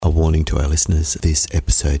warning to our listeners, this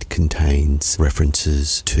episode contains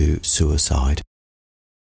references to suicide.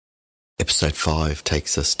 Episode 5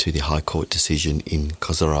 takes us to the High Court decision in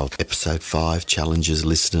Kozarov. Episode 5 challenges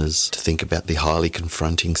listeners to think about the highly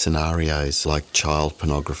confronting scenarios like child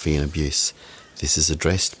pornography and abuse. This is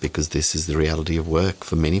addressed because this is the reality of work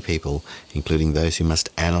for many people, including those who must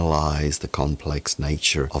analyse the complex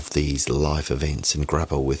nature of these life events and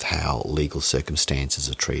grapple with how legal circumstances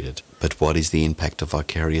are treated. But what is the impact of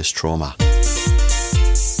vicarious trauma?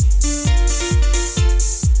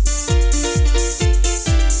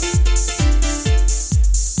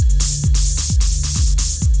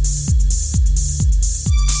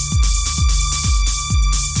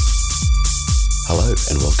 Hello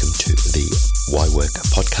and welcome to the Why Work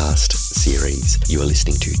podcast series. You are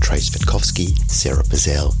listening to Trace Vitkovsky, Sarah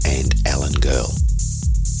Pazell and Alan Girl.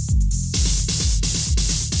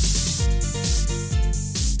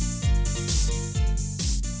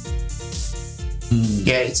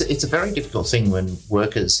 Yeah, it's a very difficult thing when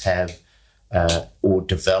workers have or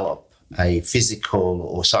develop a physical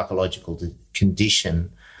or psychological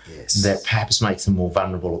condition that perhaps makes them more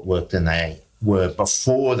vulnerable at work than they were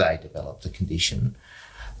before they developed the condition.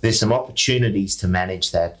 There's some opportunities to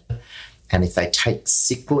manage that. And if they take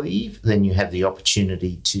sick leave, then you have the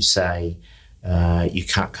opportunity to say, you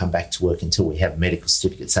can't come back to work until we have a medical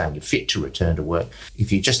certificate saying you're fit to return to work.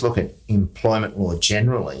 If you just look at employment law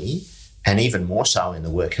generally, and even more so in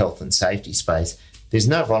the work health and safety space, there's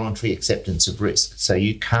no voluntary acceptance of risk. So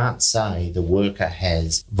you can't say the worker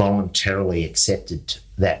has voluntarily accepted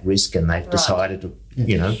that risk and they've decided to,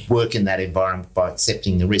 work in that environment by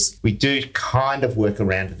accepting the risk. We do kind of work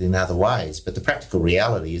around it in other ways, but the practical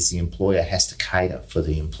reality is the employer has to cater for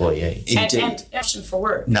the employee. Indeed. And option for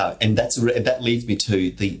work. No, and that leads me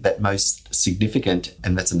to that most significant,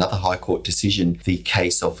 and that's another High Court decision, the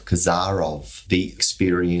case of Kozarov. The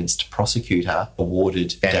experienced prosecutor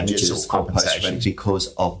awarded damages or compensation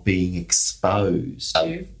because of being exposed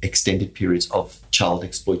to extended periods of child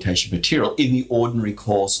exploitation material in the ordinary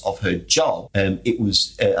course of her job.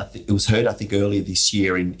 It was heard, I think, earlier this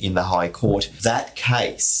year in the High Court. That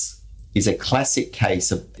case is a classic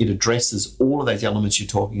case of, it addresses all of those elements you're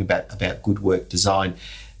talking about good work design.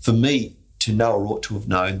 For me to know or ought to have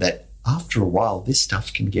known that after a while this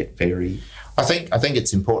stuff can get very... I think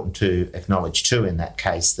it's important to acknowledge too in that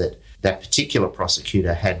case that particular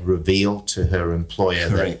prosecutor had revealed to her employer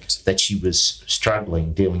that she was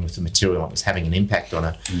struggling dealing with the material and was having an impact on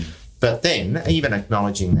her. But then, even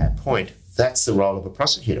acknowledging that point, that's the role of a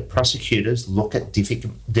prosecutor. Prosecutors look at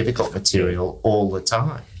difficult material all the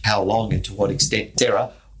time. How long and to what extent?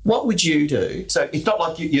 Sarah, what would you do? So it's not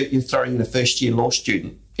like you're throwing in a first-year law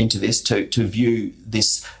student into this to view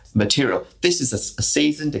this material. This is a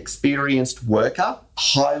seasoned, experienced worker,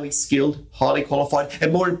 highly skilled, highly qualified,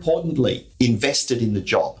 and more importantly, invested in the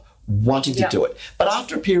job, wanting to do it. But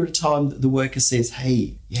after a period of time, the worker says,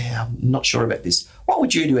 hey, I'm not sure about this. What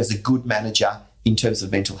would you do as a good manager in terms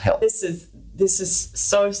of mental health? This is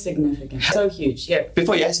so significant, so huge. Yeah.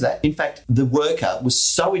 Before you answer that, in fact, the worker was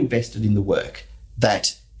so invested in the work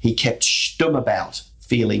that he kept stum about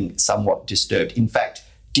feeling somewhat disturbed. In fact,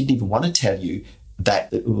 didn't even want to tell you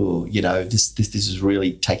that, this is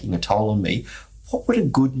really taking a toll on me. What would a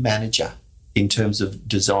good manager in terms of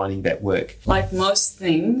designing that work? Like most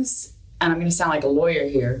things, and I'm going to sound like a lawyer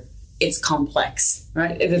here, it's complex,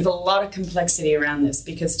 right? There's a lot of complexity around this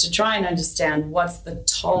because to try and understand what's the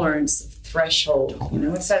tolerance threshold,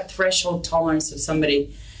 what's that threshold tolerance of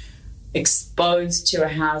somebody exposed to a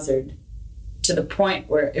hazard to the point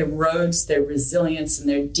where it erodes their resilience and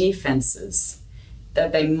their defenses,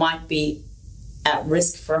 that they might be at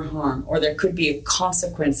risk for harm, or there could be a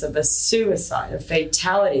consequence of a suicide, a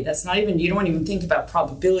fatality. That's not even, you don't even think about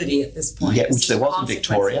probability at this point. Yeah, which there was in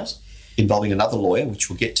Victoria, involving another lawyer, which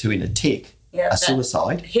we'll get to in a tick, a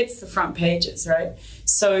suicide. Hits the front pages, right?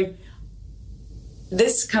 So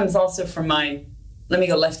this comes also from let me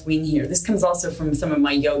go left wing here. This comes also from some of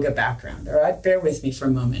my yoga background, all right? Bear with me for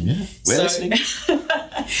a moment. Yeah, we're listening.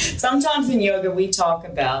 Sometimes in yoga we talk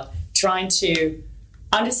about trying to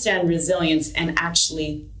understand resilience and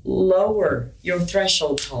actually lower your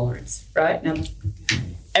threshold tolerance, right? Now,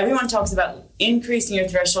 everyone talks about increasing your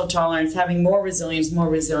threshold tolerance, having more resilience.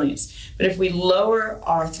 But if we lower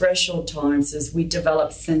our threshold tolerances, we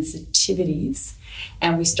develop sensitivities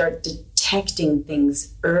and we start detecting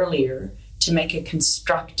things earlier to make a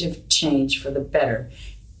constructive change for the better.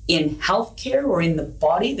 In healthcare or in the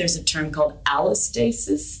body, there's a term called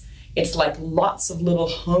allostasis. It's like lots of little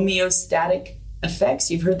homeostatic effects.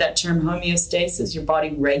 You've heard that term homeostasis. Your body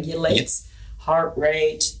regulates heart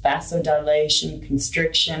rate, vasodilation,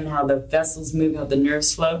 constriction, how the vessels move, how the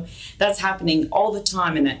nerves flow. That's happening all the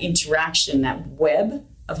time in that interaction, that web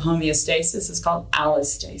of homeostasis is called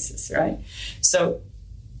allostasis, right? So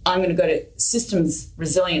I'm going to go to systems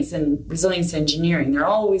resilience and resilience engineering. They're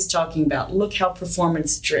always talking about, look how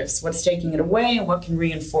performance drifts, what's taking it away and what can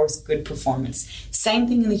reinforce good performance. Same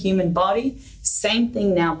thing in the human body, same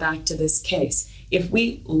thing now back to this case. If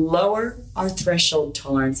we lower our threshold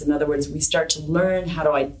tolerance, in other words, we start to learn how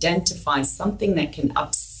to identify something that can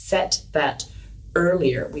upset that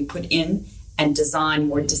earlier, we put in and design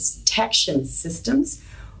more detection systems,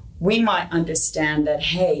 we might understand that,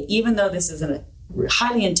 hey, even though this is a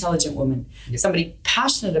highly intelligent woman, somebody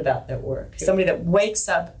passionate about their work, somebody that wakes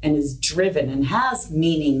up and is driven and has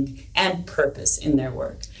meaning and purpose in their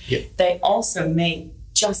work, they also may,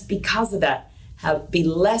 just because of that, be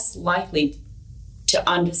less likely to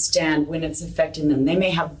understand when it's affecting them. They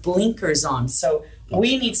may have blinkers on. So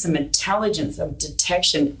we need some intelligence of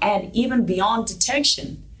detection, and even beyond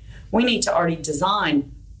detection, we need to already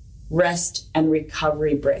design rest and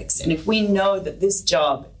recovery breaks. And if we know that this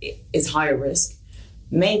job is higher risk,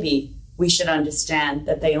 maybe we should understand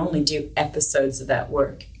that they only do episodes of that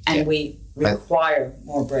work, and we require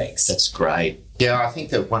more breaks. That's great. Yeah, I think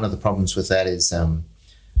that one of the problems with that is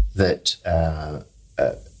that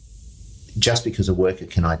just because a worker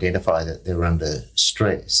can identify that they're under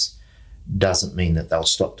stress doesn't mean that they'll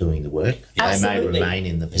stop doing the work. Absolutely. They may remain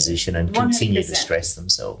in the position and continue to stress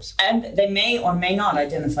themselves. And they may or may not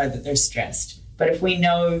identify that they're stressed. But if we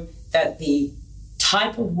know that the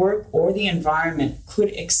type of work or the environment could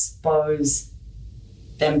expose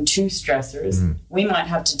them to stressors, we might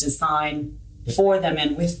have to design for them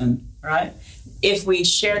and with them, right? If we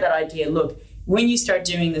share that idea, look, when you start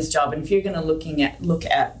doing this job, and if you're going to look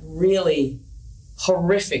at really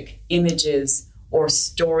horrific images or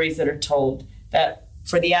stories that are told that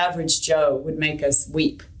for the average Joe would make us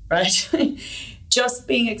weep, right? Just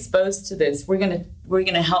being exposed to this, we're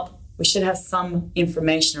gonna help. We should have some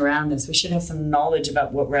information around this. We should have some knowledge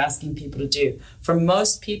about what we're asking people to do. For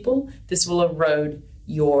most people, this will erode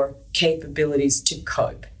your capabilities to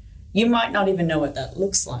cope. You might not even know what that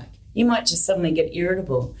looks like. You might just suddenly get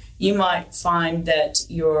irritable. You might find that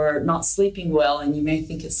you're not sleeping well and you may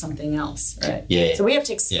think it's something else, right? Yeah. So we have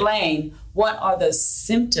to explain what are those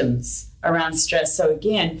symptoms around stress. So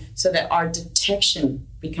again, so that our detection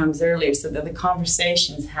becomes earlier, so that the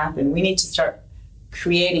conversations happen. We need to start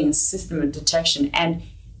creating a system of detection and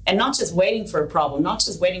not just waiting for a problem, not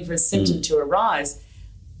just waiting for a symptom to arise.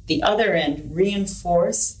 The other end,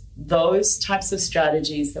 reinforce those types of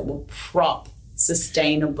strategies that will prop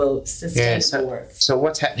sustainable work. So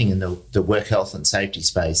what's happening in the work health and safety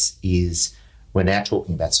space is we're now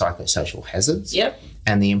talking about psychosocial hazards. Yep.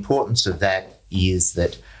 And the importance of that is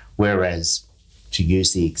that whereas, to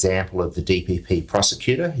use the example of the DPP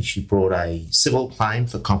prosecutor, she brought a civil claim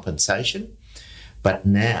for compensation, but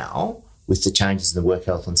now with the changes in the work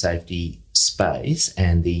health and safety space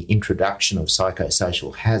and the introduction of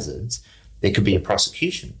psychosocial hazards, there could be a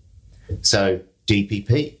prosecution. So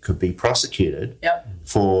DPP could be prosecuted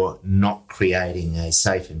for not creating a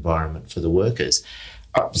safe environment for the workers.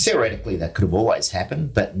 Theoretically, that could have always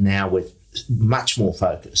happened, but now we're much more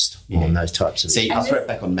focused on those types of See, I'll throw it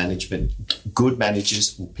back on management. Good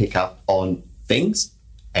managers will pick up on things,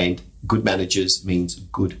 and good managers means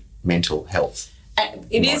good mental health.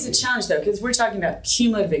 It is a challenge, though, because we're talking about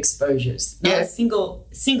cumulative exposures, not a single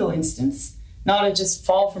instance, not a just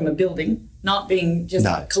fall from a building, not being just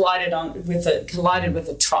collided with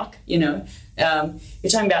a truck. You're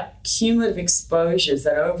talking about cumulative exposures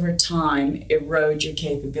that over time erode your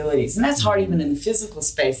capabilities, and that's hard even in the physical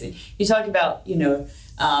space. You talk about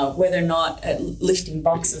whether or not lifting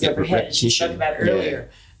boxes overhead, as you spoke about earlier,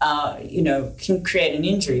 can create an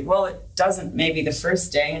injury. Well, it doesn't maybe the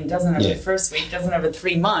first day, and doesn't over the first week, doesn't over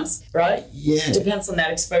 3 months, right? Yeah. It depends on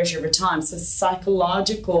that exposure over time. So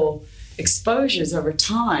psychological exposures over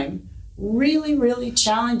time, really, really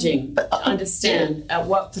challenging to understand at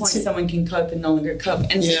what point someone can cope and no longer cope.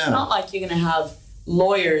 And it's not like you're going to have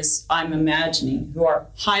lawyers, I'm imagining, who are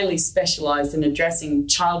highly specialized in addressing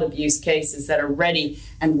child abuse cases that are ready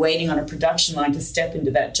and waiting on a production line to step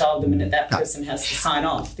into that job the minute that person has to sign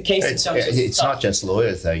off. The cases don't just It's stop. not just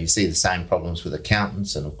lawyers, though. You see the same problems with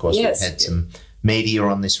accountants, and of course we've had some media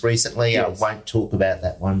on this recently. I won't talk about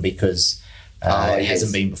that one because it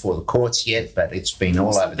hasn't been before the courts yet, but it's been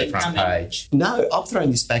all over the front page. No, I'm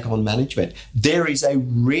throwing this back on management. There is a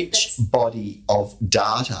rich body of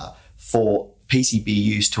data for PCB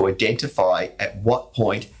used to identify at what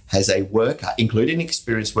point has a worker, including an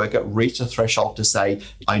experienced worker, reached a threshold to say,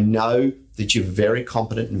 I know that you're very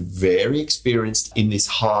competent and very experienced in this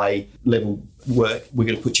high level work. We're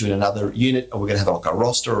going to put you in another unit, or we're going to have like a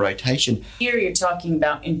roster or rotation. Here you're talking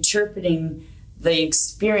about interpreting the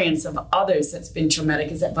experience of others that's been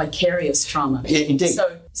traumatic. Is that vicarious trauma? Yeah, indeed.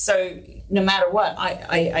 So no matter what,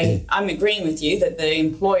 I'm agreeing with you that the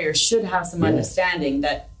employer should have some understanding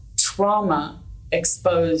that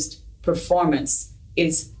trauma-exposed performance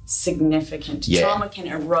is significant. Yeah. Trauma can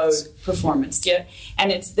erode performance. Yeah,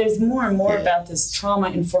 and there's more and more about this trauma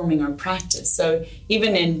informing our practice. So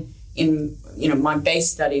even in my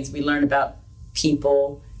base studies, we learn about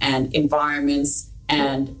people and environments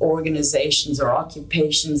and organizations or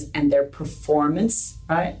occupations and their performance,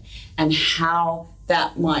 right? And how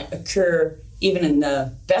that might occur even in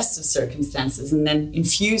the best of circumstances. And then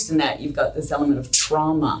infused in that, you've got this element of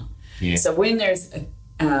trauma. Yeah. So when there's a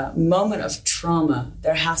moment of trauma,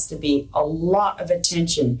 there has to be a lot of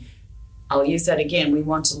attention. I'll use that again. We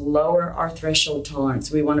want to lower our threshold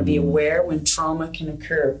tolerance. We want to be aware when trauma can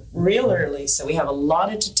occur real early. So we have a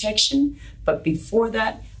lot of detection, but before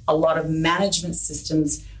that, a lot of management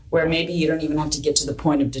systems where maybe you don't even have to get to the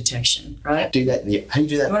point of detection, right? How do you do that? You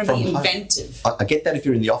want to be inventive. I get that if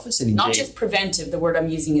you're in the office. And not just preventive. The word I'm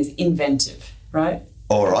using is inventive, right?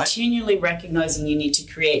 All right. Continually recognizing you need to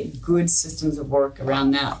create good systems of work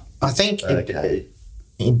around that. I think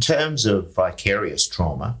in terms of vicarious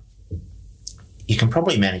trauma, you can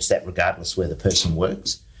probably manage that regardless where the person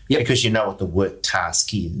works, because you know what the work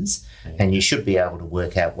task is, and you should be able to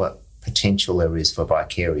work out what potential there is for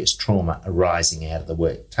vicarious trauma arising out of the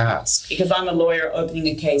work task. Because I'm a lawyer opening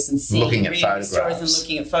a case and seeing, looking at photographs. Stories and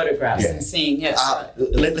looking at photographs and seeing,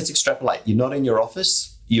 Let's extrapolate. You're not in your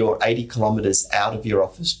office. You're 80 kilometres out of your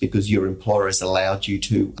office because your employer has allowed you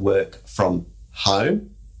to work from home.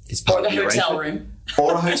 It's part of your hotel room.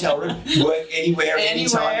 Or a hotel room. Work anywhere,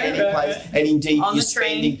 anytime, any place. And indeed,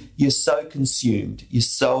 you're so consumed, you're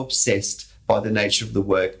so obsessed by the nature of the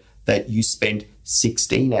work that you spend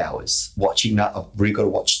 16 hours watching that. I've really got to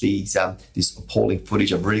watch these this appalling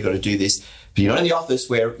footage. I've really got to do this. But you're not in the office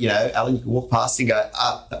where, Alan, you can walk past and go,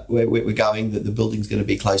 we're going, the building's going to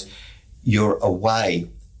be closed. You're away,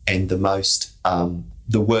 and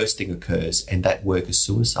the worst thing occurs, and that worker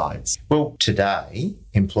suicides. Well, today,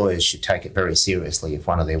 employers should take it very seriously if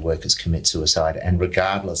one of their workers commits suicide, and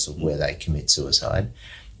regardless of where they commit suicide,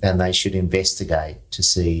 then they should investigate to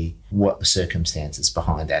see what the circumstances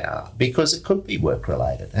behind that are, because it could be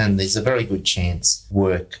work-related, and there's a very good chance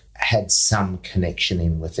work had some connection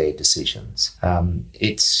in with their decisions. We're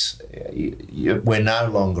no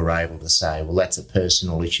longer able to say, well, that's a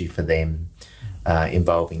personal issue for them,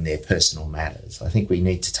 involving their personal matters. I think we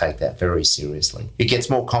need to take that very seriously. It gets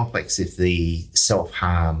more complex if the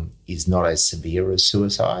self-harm is not as severe as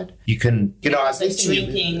suicide. You can get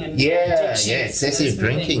drinking and excessive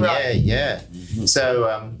drinking. Right.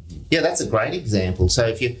 So that's a great example.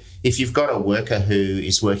 So if you've got a worker who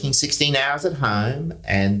is working 16 hours at home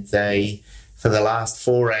and they, for the last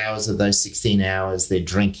 4 hours of those 16 hours, they're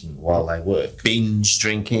drinking while they work. Binge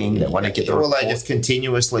drinking. They want to get the report. They just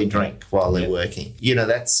continuously drink while they're working.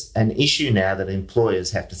 That's an issue now that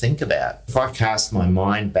employers have to think about. If I cast my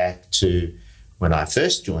mind back to when I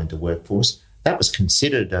first joined the workforce, that was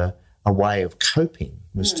considered a way of coping,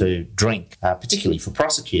 was to drink, particularly for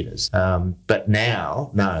prosecutors. But now,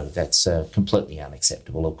 no, that's completely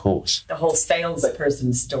unacceptable, of course. The whole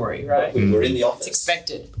salesperson story, right? We're in the office. It's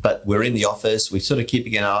expected. But we're in the office. We're sort of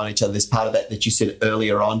keeping an eye on each other. There's part of that you said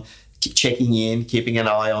earlier on, checking in, keeping an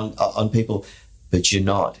eye on people. But you're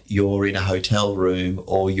not. You're in a hotel room,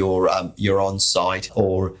 or you're on site,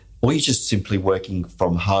 or you're just simply working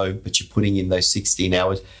from home, but you're putting in those 16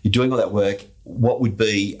 hours. You're doing all that work. What would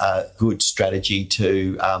be a good strategy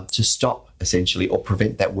to stop, essentially, or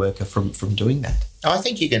prevent that worker from doing that? I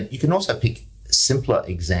think you can also pick simpler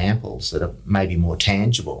examples that are maybe more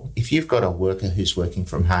tangible. If you've got a worker who's working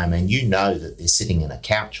from home and you know that they're sitting in a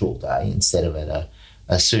couch all day instead of at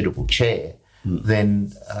a suitable chair,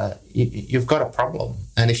 then you've got a problem.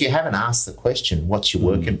 And if you haven't asked the question, what's your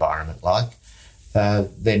work environment like,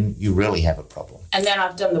 then you really have a problem. And then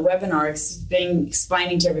I've done the webinar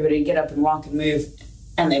explaining to everybody to get up and walk and move,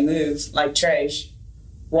 and they move like trash.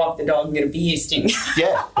 walk the dog and get a bee sting.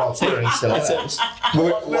 Yeah, while wearing stilettos.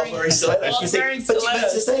 While wearing stilettos. But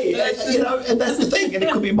that's the thing, and that's the thing. And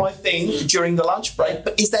it could be my thing during the lunch break.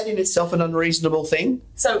 But is that in itself an unreasonable thing?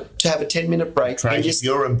 So to have a 10-minute break. Craig, if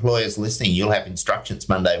your employer's listening, you'll have instructions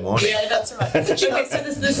Monday morning. Yeah, that's right. Okay, so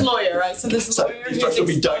this lawyer, right? So this lawyer who's instruction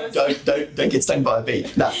will be don't get stung by a bee.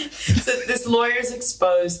 No. So this lawyer is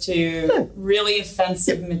exposed to really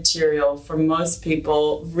offensive material for most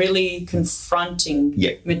people, really confronting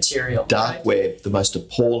material. Dark web, the most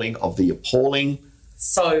appalling of the appalling.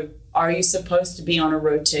 So are you supposed to be on a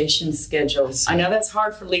rotation schedule? I know that's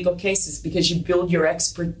hard for legal cases because you build your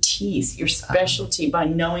expertise, your specialty by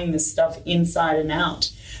knowing this stuff inside and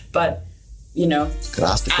out. But, could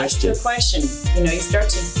ask the question. You start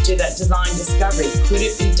to do that design discovery. Could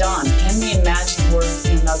it be done? Can we imagine work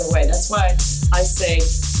in another way? That's why I say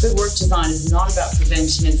good work design is not about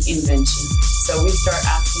prevention, it's invention. So we start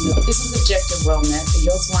asking, if this is objective well met, but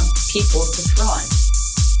you also want people to thrive.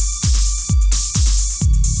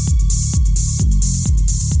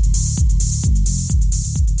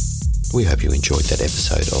 We hope you enjoyed that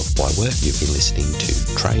episode of Why Work. You've been listening to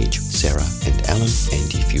Craig, Sarah and Alan, and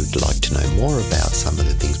if you'd like to know more about some of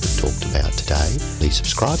the things we've talked about today, please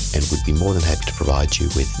subscribe and we'd be more than happy to provide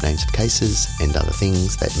you with names of cases and other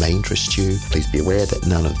things that may interest you. Please be aware that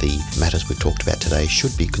none of the matters we've talked about today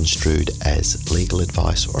should be construed as legal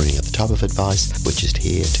advice or any other type of advice. We're just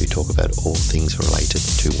here to talk about all things related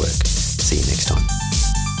to work. See you next time.